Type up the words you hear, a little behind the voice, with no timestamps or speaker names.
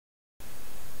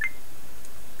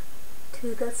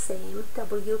To the same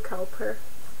W. Cowper.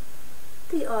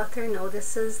 The author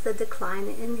notices the decline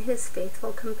in his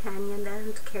faithful companion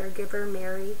and caregiver,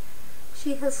 Mary.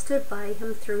 She has stood by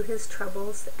him through his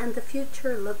troubles, and the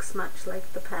future looks much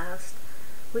like the past,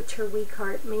 which her weak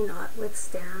heart may not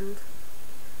withstand.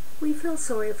 We feel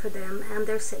sorry for them and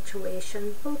their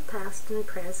situation, both past and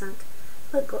present,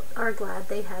 but are glad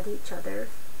they had each other.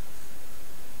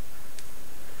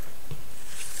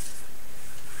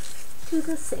 To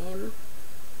the same.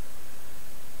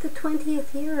 The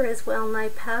 20th year is well nigh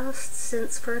past,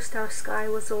 since first our sky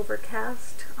was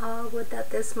overcast. Ah, would that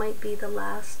this might be the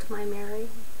last, my Mary.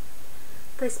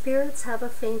 Thy spirits have a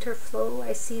fainter flow,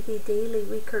 I see thee daily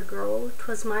weaker grow.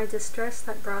 'Twas my distress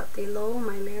that brought thee low,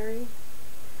 my Mary.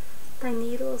 Thy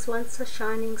needles, once a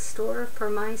shining store,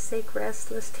 for my sake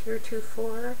restless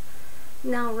heretofore,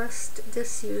 now rust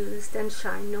disused and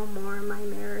shine no more, my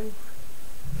Mary.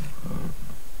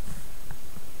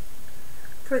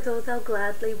 For though thou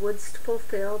gladly wouldst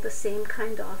fulfill the same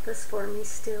kind office for me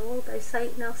still, thy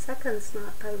sight now seconds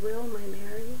not thy will, my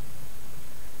Mary.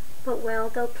 But well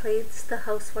thou playedst the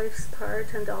housewife's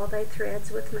part, and all thy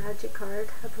threads with magic art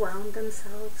have wound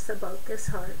themselves about this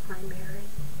heart, my Mary.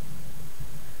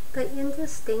 Thy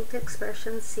indistinct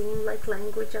expressions seem like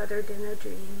language uttered in a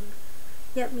dream,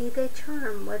 yet me they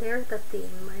charm, whate'er the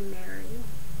theme, my Mary.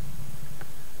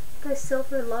 Thy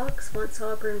silver locks, once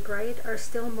auburn bright, are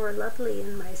still more lovely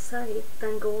in my sight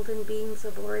than golden beams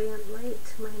of orient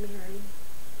light, my Mary.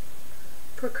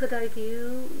 For could I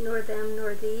view nor them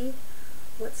nor thee,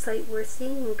 what sight worth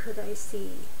seeing could I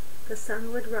see? The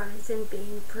sun would rise in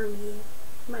beam for me,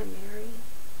 my Mary.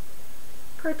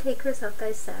 Partakers of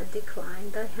thy sad decline,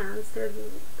 thy hands their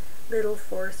little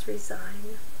force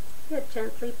resign, yet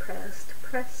gently pressed,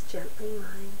 press gently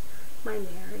mine, my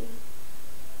Mary.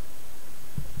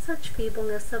 Such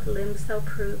feebleness of limbs thou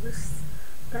provest,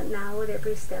 that now at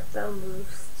every step thou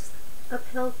movest,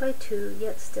 upheld by two,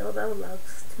 yet still thou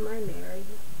lovest, my Mary.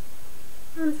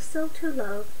 And still to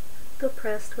love, though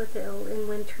pressed with ill, in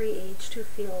wintry age to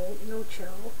feel no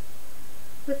chill,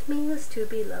 with me is to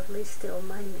be lovely still,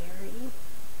 my Mary.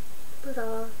 But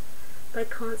ah, by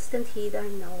constant heed I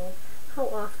know, how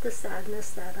oft the sadness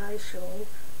that I show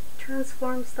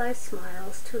transforms thy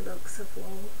smiles to looks of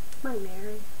woe, my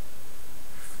Mary.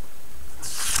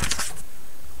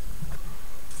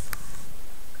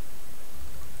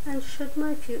 And should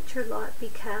my future lot be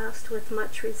cast with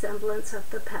much resemblance of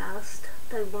the past,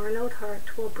 thy worn-out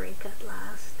heart will break at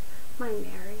last, my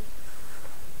Mary.